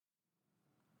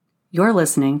You're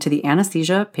listening to the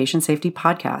Anesthesia Patient Safety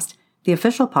Podcast, the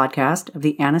official podcast of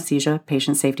the Anesthesia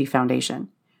Patient Safety Foundation.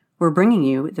 We're bringing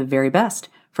you the very best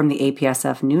from the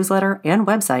APSF newsletter and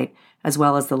website, as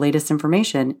well as the latest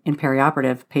information in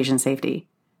perioperative patient safety.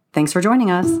 Thanks for joining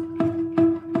us.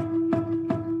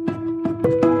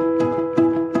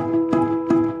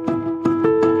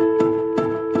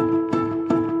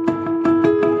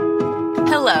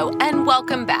 Hello, and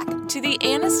welcome back to the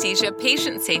Anesthesia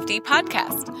Patient Safety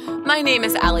Podcast. My name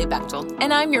is Allie Bechtel,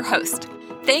 and I'm your host.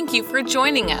 Thank you for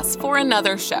joining us for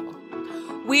another show.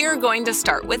 We are going to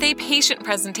start with a patient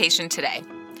presentation today.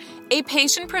 A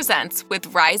patient presents with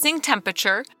rising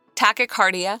temperature,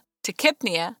 tachycardia,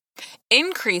 tachypnea,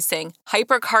 increasing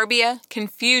hypercarbia,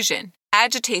 confusion,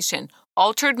 agitation,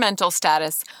 altered mental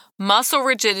status, muscle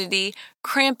rigidity,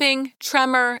 cramping,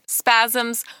 tremor,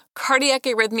 spasms, cardiac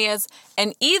arrhythmias,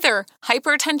 and either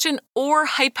hypertension or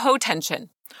hypotension.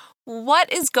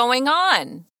 What is going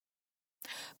on?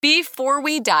 Before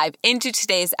we dive into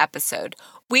today's episode,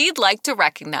 we'd like to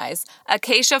recognize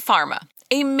Acacia Pharma,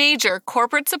 a major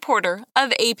corporate supporter of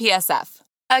APSF.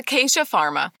 Acacia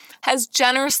Pharma has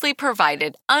generously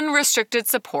provided unrestricted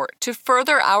support to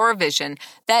further our vision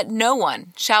that no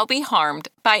one shall be harmed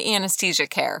by anesthesia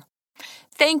care.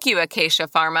 Thank you, Acacia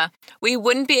Pharma. We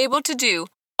wouldn't be able to do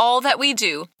all that we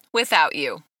do without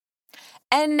you.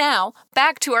 And now,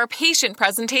 back to our patient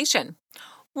presentation.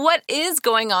 What is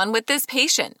going on with this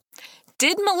patient?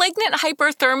 Did malignant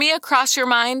hyperthermia cross your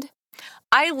mind?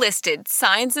 I listed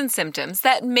signs and symptoms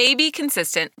that may be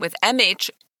consistent with MH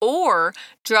or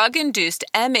drug-induced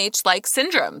MH-like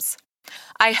syndromes.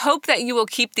 I hope that you will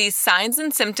keep these signs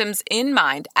and symptoms in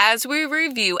mind as we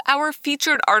review our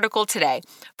featured article today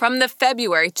from the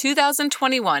February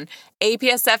 2021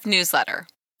 APSF newsletter.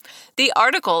 The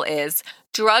article is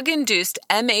Drug-Induced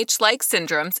MH-like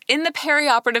Syndromes in the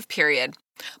Perioperative Period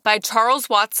by Charles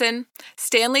Watson,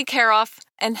 Stanley Karoff,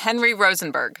 and Henry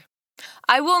Rosenberg.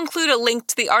 I will include a link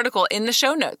to the article in the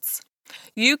show notes.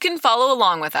 You can follow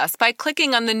along with us by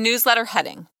clicking on the newsletter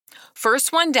heading.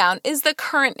 First one down is the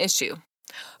current issue.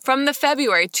 From the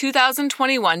February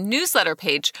 2021 newsletter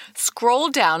page, scroll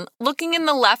down looking in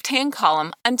the left-hand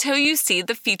column until you see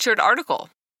the featured article.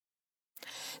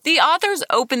 The authors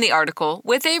open the article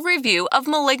with a review of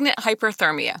malignant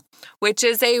hyperthermia, which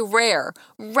is a rare,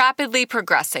 rapidly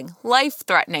progressing,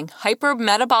 life-threatening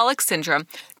hypermetabolic syndrome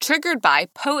triggered by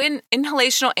potent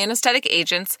inhalational anesthetic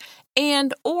agents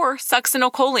and or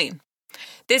succinylcholine.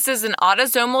 This is an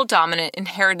autosomal dominant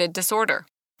inherited disorder.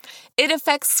 It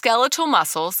affects skeletal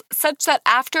muscles such that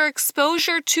after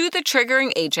exposure to the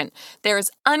triggering agent, there is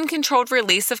uncontrolled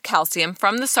release of calcium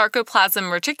from the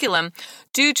sarcoplasmic reticulum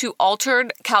due to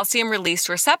altered calcium release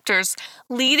receptors,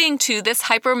 leading to this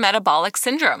hypermetabolic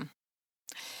syndrome.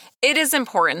 It is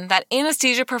important that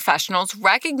anesthesia professionals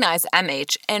recognize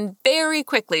MH and very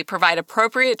quickly provide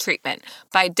appropriate treatment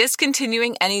by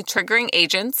discontinuing any triggering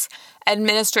agents,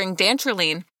 administering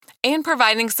dantrolene, and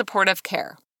providing supportive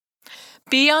care.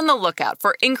 Be on the lookout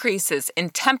for increases in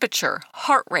temperature,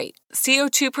 heart rate,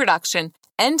 CO2 production,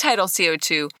 end-tidal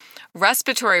CO2,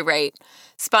 respiratory rate,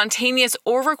 spontaneous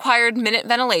or required minute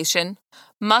ventilation,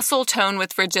 muscle tone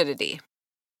with rigidity.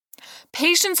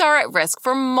 Patients are at risk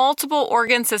for multiple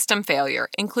organ system failure,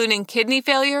 including kidney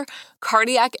failure,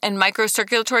 cardiac and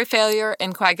microcirculatory failure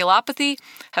and coagulopathy,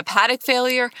 hepatic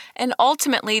failure, and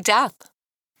ultimately death.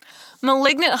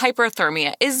 Malignant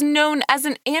hyperthermia is known as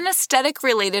an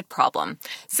anesthetic-related problem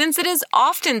since it is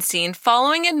often seen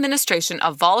following administration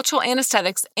of volatile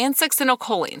anesthetics and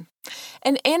succinylcholine,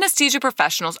 and anesthesia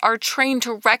professionals are trained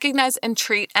to recognize and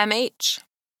treat MH.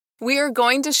 We are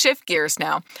going to shift gears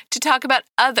now to talk about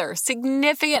other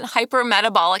significant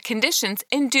hypermetabolic conditions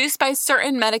induced by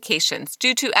certain medications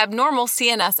due to abnormal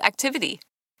CNS activity.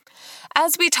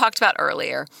 As we talked about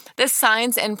earlier, the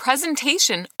signs and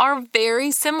presentation are very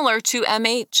similar to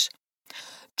MH.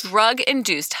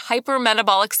 Drug-induced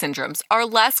hypermetabolic syndromes are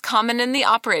less common in the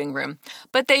operating room,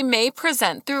 but they may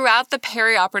present throughout the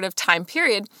perioperative time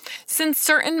period since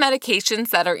certain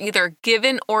medications that are either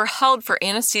given or held for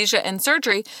anesthesia and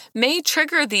surgery may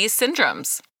trigger these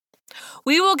syndromes.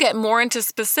 We will get more into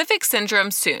specific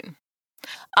syndromes soon.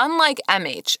 Unlike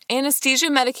MH, anesthesia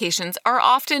medications are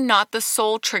often not the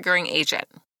sole triggering agent.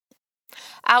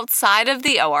 Outside of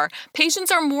the OR, patients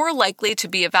are more likely to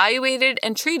be evaluated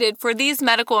and treated for these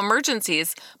medical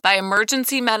emergencies by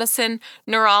emergency medicine,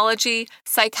 neurology,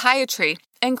 psychiatry,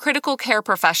 and critical care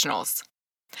professionals.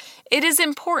 It is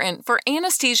important for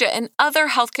anesthesia and other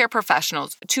healthcare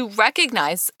professionals to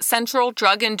recognize central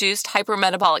drug-induced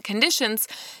hypermetabolic conditions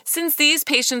since these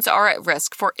patients are at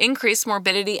risk for increased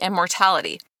morbidity and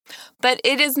mortality, But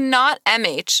it is not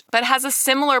MH, but has a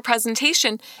similar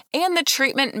presentation, and the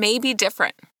treatment may be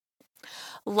different.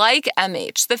 Like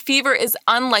MH, the fever is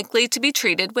unlikely to be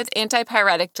treated with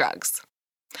antipyretic drugs.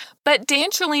 But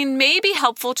dantrolene may be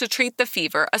helpful to treat the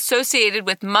fever associated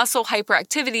with muscle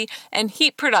hyperactivity and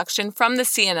heat production from the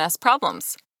CNS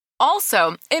problems.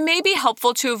 Also, it may be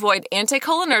helpful to avoid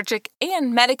anticholinergic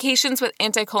and medications with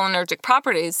anticholinergic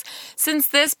properties, since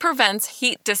this prevents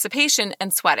heat dissipation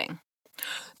and sweating.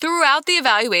 Throughout the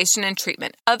evaluation and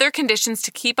treatment, other conditions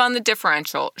to keep on the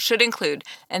differential should include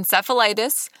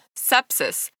encephalitis,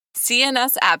 sepsis,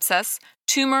 CNS abscess,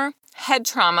 tumor, head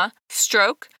trauma,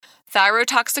 stroke,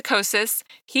 thyrotoxicosis,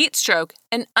 heat stroke,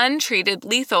 and untreated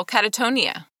lethal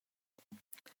catatonia.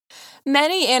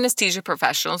 Many anesthesia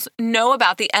professionals know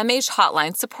about the MH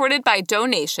hotline supported by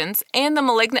donations and the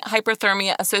Malignant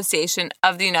Hyperthermia Association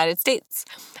of the United States,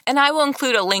 and I will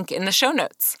include a link in the show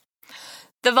notes.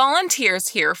 The volunteers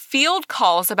here field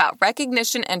calls about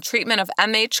recognition and treatment of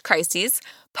MH crises,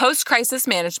 post-crisis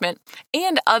management,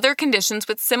 and other conditions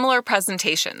with similar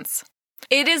presentations.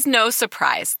 It is no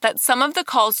surprise that some of the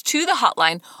calls to the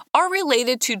hotline are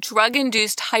related to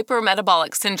drug-induced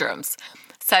hypermetabolic syndromes,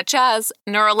 such as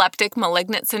neuroleptic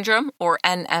malignant syndrome, or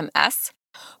NMS,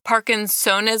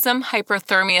 Parkinsonism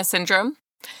hyperthermia syndrome,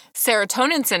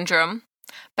 serotonin syndrome,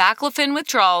 baclofen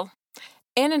withdrawal,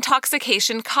 and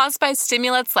intoxication caused by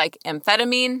stimulants like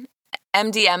amphetamine,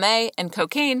 MDMA, and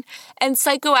cocaine, and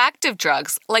psychoactive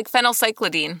drugs like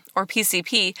phenylcyclidine, or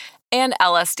PCP, and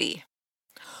LSD.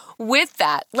 With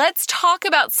that, let's talk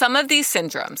about some of these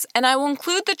syndromes, and I will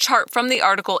include the chart from the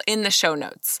article in the show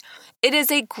notes. It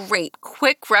is a great,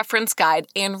 quick reference guide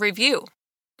and review.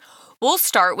 We'll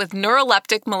start with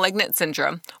neuroleptic malignant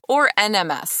syndrome, or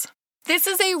NMS. This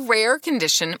is a rare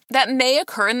condition that may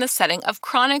occur in the setting of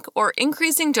chronic or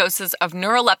increasing doses of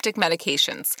neuroleptic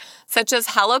medications, such as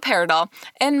haloperidol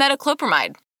and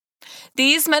metoclopramide.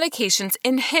 These medications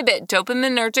inhibit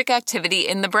dopaminergic activity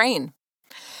in the brain.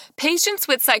 Patients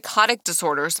with psychotic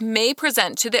disorders may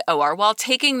present to the OR while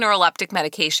taking neuroleptic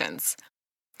medications.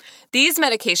 These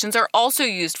medications are also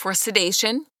used for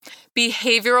sedation,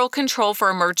 behavioral control for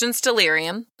emergence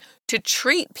delirium, to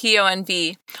treat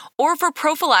PONV, or for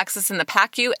prophylaxis in the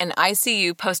PACU and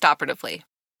ICU postoperatively.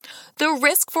 The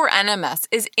risk for NMS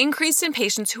is increased in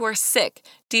patients who are sick,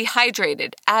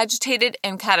 dehydrated, agitated,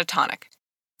 and catatonic.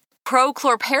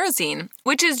 Prochlorperazine,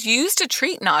 which is used to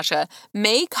treat nausea,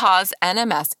 may cause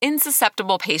NMS in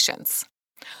susceptible patients.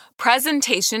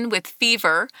 Presentation with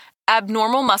fever,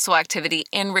 abnormal muscle activity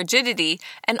and rigidity,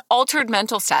 and altered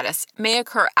mental status may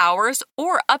occur hours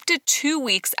or up to 2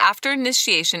 weeks after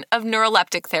initiation of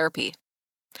neuroleptic therapy.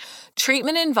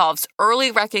 Treatment involves early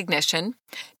recognition,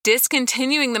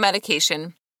 discontinuing the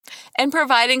medication, and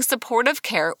providing supportive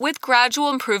care with gradual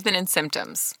improvement in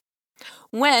symptoms.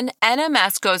 When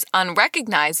NMS goes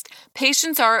unrecognized,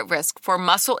 patients are at risk for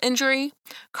muscle injury,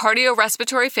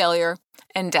 cardiorespiratory failure,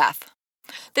 and death.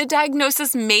 The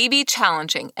diagnosis may be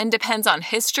challenging and depends on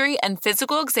history and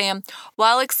physical exam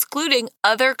while excluding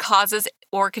other causes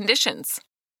or conditions.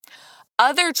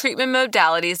 Other treatment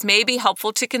modalities may be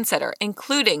helpful to consider,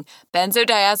 including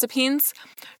benzodiazepines,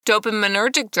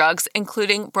 dopaminergic drugs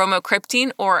including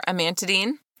bromocriptine or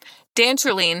amantadine,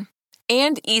 dantrolene,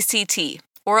 and ECT,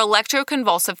 or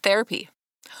electroconvulsive therapy.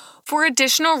 For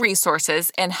additional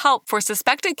resources and help for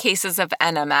suspected cases of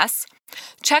NMS,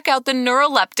 check out the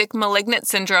Neuroleptic Malignant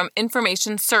Syndrome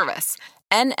Information Service,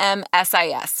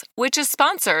 NMSIS, which is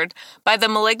sponsored by the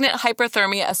Malignant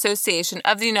Hyperthermia Association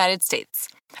of the United States,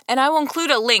 and I will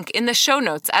include a link in the show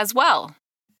notes as well.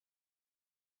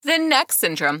 The next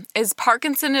syndrome is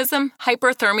Parkinsonism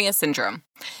hyperthermia syndrome.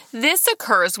 This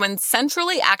occurs when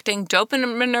centrally acting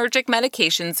dopaminergic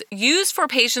medications used for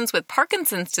patients with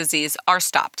Parkinson's disease are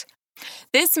stopped.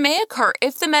 This may occur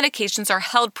if the medications are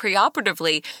held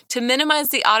preoperatively to minimize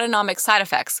the autonomic side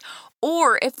effects,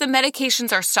 or if the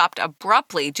medications are stopped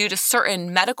abruptly due to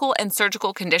certain medical and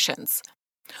surgical conditions.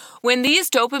 When these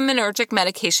dopaminergic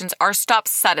medications are stopped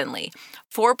suddenly,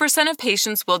 4% of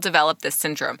patients will develop this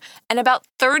syndrome, and about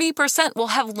 30% will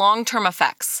have long-term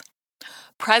effects.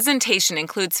 Presentation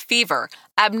includes fever,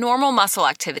 abnormal muscle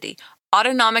activity,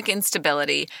 autonomic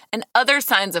instability, and other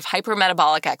signs of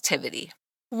hypermetabolic activity.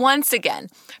 Once again,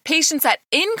 patients at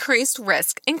increased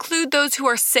risk include those who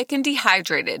are sick and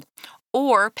dehydrated,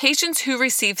 or patients who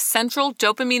receive central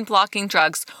dopamine-blocking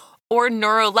drugs or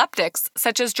neuroleptics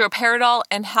such as droperidol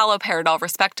and haloperidol,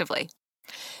 respectively.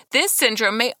 This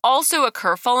syndrome may also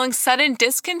occur following sudden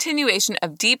discontinuation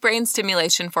of deep brain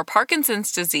stimulation for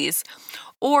Parkinson's disease,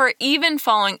 or even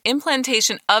following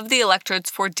implantation of the electrodes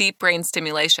for deep brain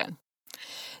stimulation.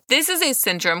 This is a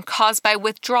syndrome caused by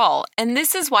withdrawal, and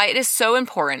this is why it is so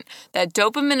important that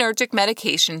dopaminergic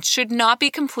medication should not be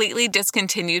completely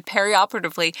discontinued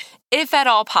perioperatively, if at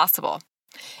all possible.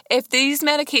 If these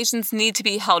medications need to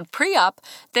be held pre-op,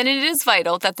 then it is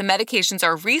vital that the medications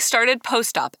are restarted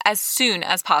post-op as soon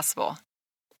as possible.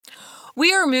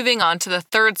 We are moving on to the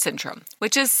third syndrome,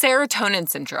 which is serotonin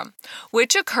syndrome,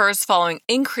 which occurs following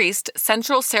increased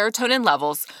central serotonin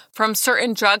levels from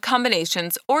certain drug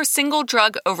combinations or single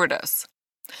drug overdose.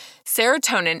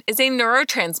 Serotonin is a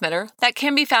neurotransmitter that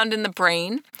can be found in the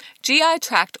brain, GI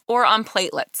tract, or on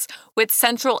platelets, with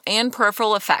central and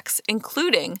peripheral effects,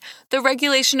 including the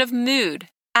regulation of mood,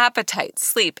 appetite,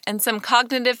 sleep, and some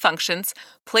cognitive functions,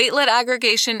 platelet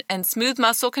aggregation, and smooth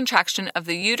muscle contraction of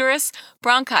the uterus,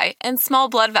 bronchi, and small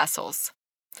blood vessels.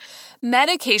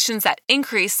 Medications that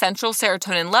increase central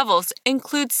serotonin levels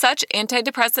include such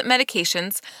antidepressant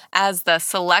medications as the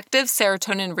selective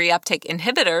serotonin reuptake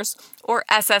inhibitors, or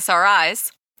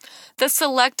SSRIs, the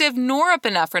selective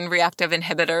norepinephrine reuptake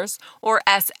inhibitors, or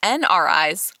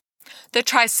SNRIs, the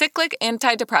tricyclic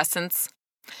antidepressants,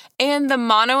 and the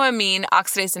monoamine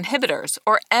oxidase inhibitors,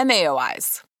 or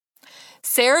MAOIs.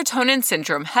 Serotonin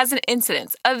syndrome has an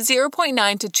incidence of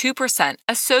 0.9 to 2%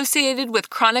 associated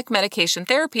with chronic medication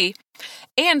therapy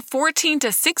and 14 to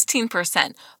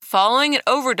 16% following an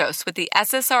overdose, with the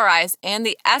SSRIs and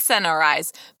the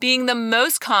SNRIs being the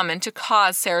most common to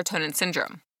cause serotonin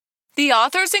syndrome. The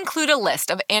authors include a list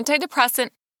of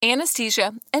antidepressant,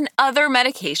 anesthesia, and other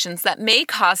medications that may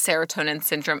cause serotonin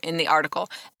syndrome in the article,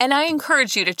 and I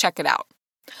encourage you to check it out.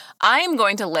 I am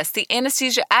going to list the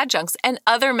anesthesia adjuncts and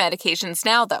other medications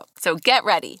now, though, so get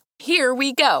ready. Here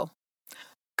we go.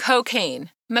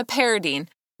 Cocaine, meperidine,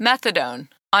 methadone,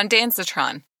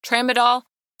 ondansetron, tramadol,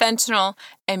 fentanyl,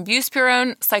 and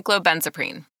buspirone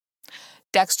cyclobenzaprine.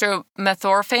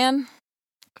 Dextromethorphan,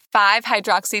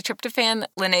 5-hydroxytryptophan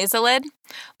linezolid,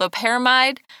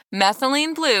 loperamide,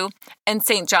 methylene blue, and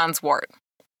St. John's wort.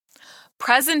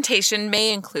 Presentation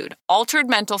may include altered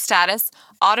mental status,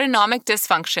 autonomic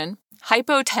dysfunction,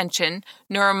 hypotension,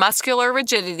 neuromuscular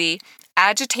rigidity,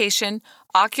 agitation,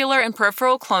 ocular and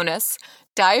peripheral clonus,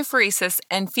 diaphoresis,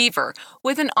 and fever,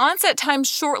 with an onset time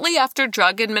shortly after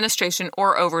drug administration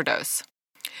or overdose.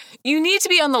 You need to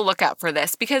be on the lookout for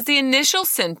this because the initial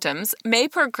symptoms may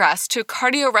progress to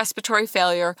cardiorespiratory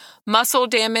failure, muscle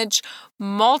damage,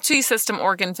 multi-system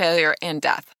organ failure, and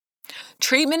death.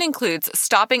 Treatment includes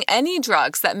stopping any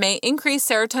drugs that may increase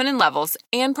serotonin levels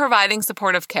and providing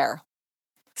supportive care.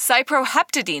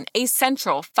 Cyproheptadine, a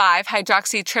central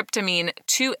 5-hydroxytryptamine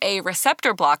 2A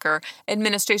receptor blocker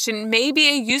administration, may be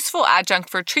a useful adjunct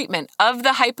for treatment of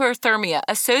the hyperthermia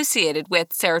associated with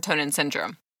serotonin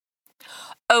syndrome.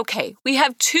 Okay, we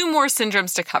have 2 more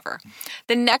syndromes to cover.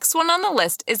 The next one on the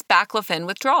list is baclofen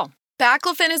withdrawal.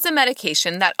 Baclofen is a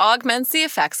medication that augments the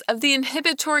effects of the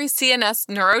inhibitory CNS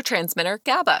neurotransmitter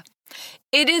GABA.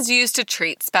 It is used to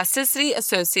treat spasticity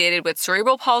associated with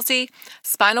cerebral palsy,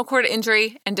 spinal cord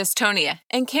injury, and dystonia,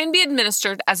 and can be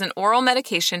administered as an oral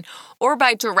medication or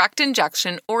by direct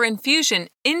injection or infusion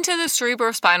into the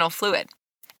cerebrospinal fluid.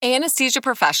 Anesthesia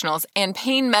professionals and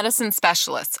pain medicine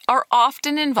specialists are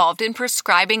often involved in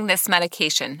prescribing this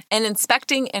medication and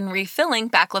inspecting and refilling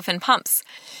baclofen pumps.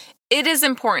 It is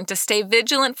important to stay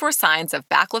vigilant for signs of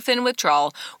baclofen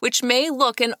withdrawal, which may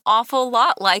look an awful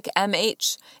lot like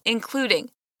MH,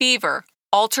 including fever,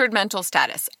 altered mental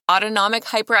status, autonomic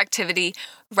hyperactivity,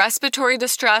 respiratory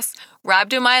distress,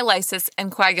 rhabdomyolysis,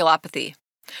 and coagulopathy.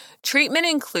 Treatment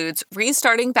includes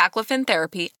restarting baclofen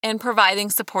therapy and providing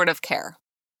supportive care.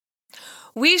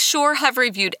 We sure have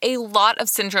reviewed a lot of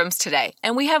syndromes today,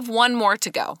 and we have one more to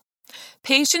go.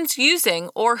 Patients using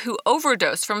or who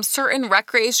overdose from certain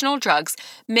recreational drugs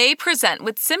may present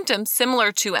with symptoms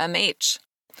similar to MH.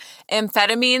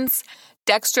 Amphetamines,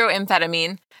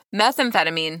 dextroamphetamine,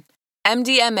 methamphetamine,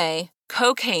 MDMA,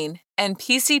 cocaine, and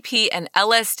PCP and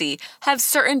LSD have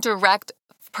certain direct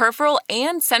peripheral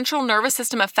and central nervous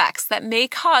system effects that may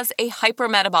cause a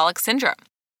hypermetabolic syndrome.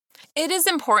 It is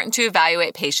important to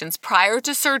evaluate patients prior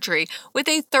to surgery with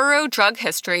a thorough drug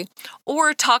history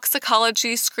or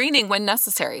toxicology screening when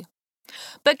necessary.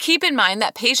 But keep in mind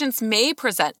that patients may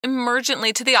present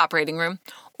emergently to the operating room,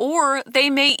 or they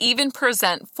may even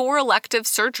present for elective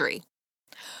surgery.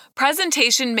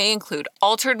 Presentation may include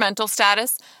altered mental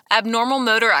status, abnormal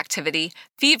motor activity,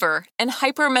 fever, and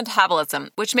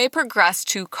hypermetabolism, which may progress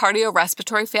to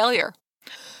cardiorespiratory failure.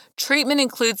 Treatment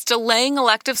includes delaying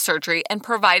elective surgery and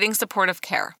providing supportive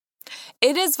care.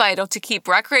 It is vital to keep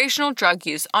recreational drug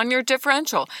use on your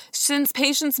differential, since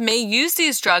patients may use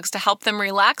these drugs to help them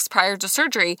relax prior to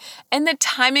surgery, and the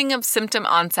timing of symptom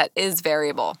onset is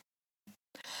variable.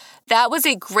 That was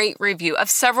a great review of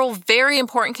several very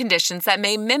important conditions that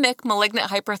may mimic malignant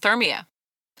hyperthermia.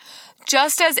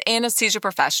 Just as anesthesia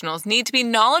professionals need to be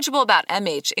knowledgeable about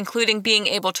MH, including being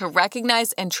able to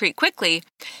recognize and treat quickly,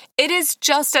 it is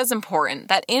just as important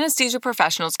that anesthesia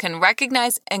professionals can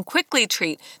recognize and quickly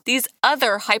treat these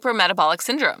other hypermetabolic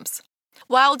syndromes.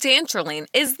 While dantrolene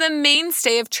is the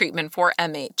mainstay of treatment for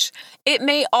MH, it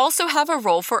may also have a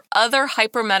role for other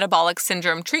hypermetabolic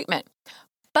syndrome treatment,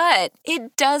 but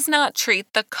it does not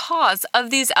treat the cause of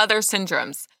these other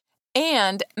syndromes.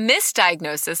 And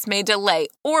misdiagnosis may delay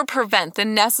or prevent the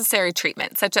necessary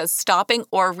treatment, such as stopping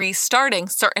or restarting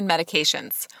certain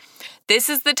medications. This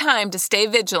is the time to stay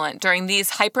vigilant during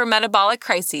these hypermetabolic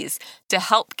crises to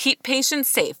help keep patients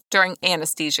safe during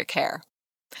anesthesia care.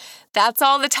 That's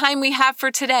all the time we have for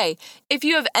today. If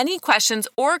you have any questions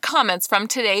or comments from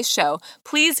today's show,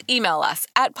 please email us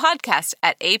at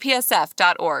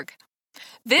podcast@apsf.org.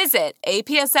 Visit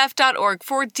apsf.org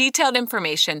for detailed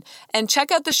information and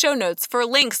check out the show notes for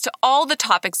links to all the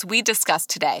topics we discussed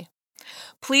today.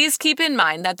 Please keep in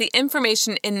mind that the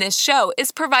information in this show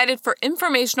is provided for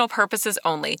informational purposes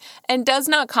only and does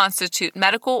not constitute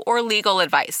medical or legal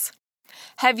advice.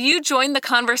 Have you joined the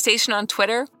conversation on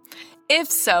Twitter? If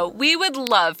so, we would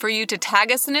love for you to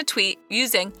tag us in a tweet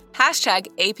using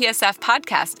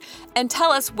 #APSFpodcast and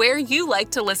tell us where you like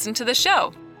to listen to the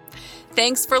show.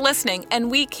 Thanks for listening,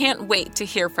 and we can't wait to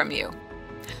hear from you.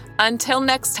 Until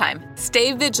next time,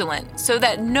 stay vigilant so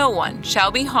that no one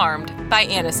shall be harmed by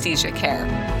anesthesia care.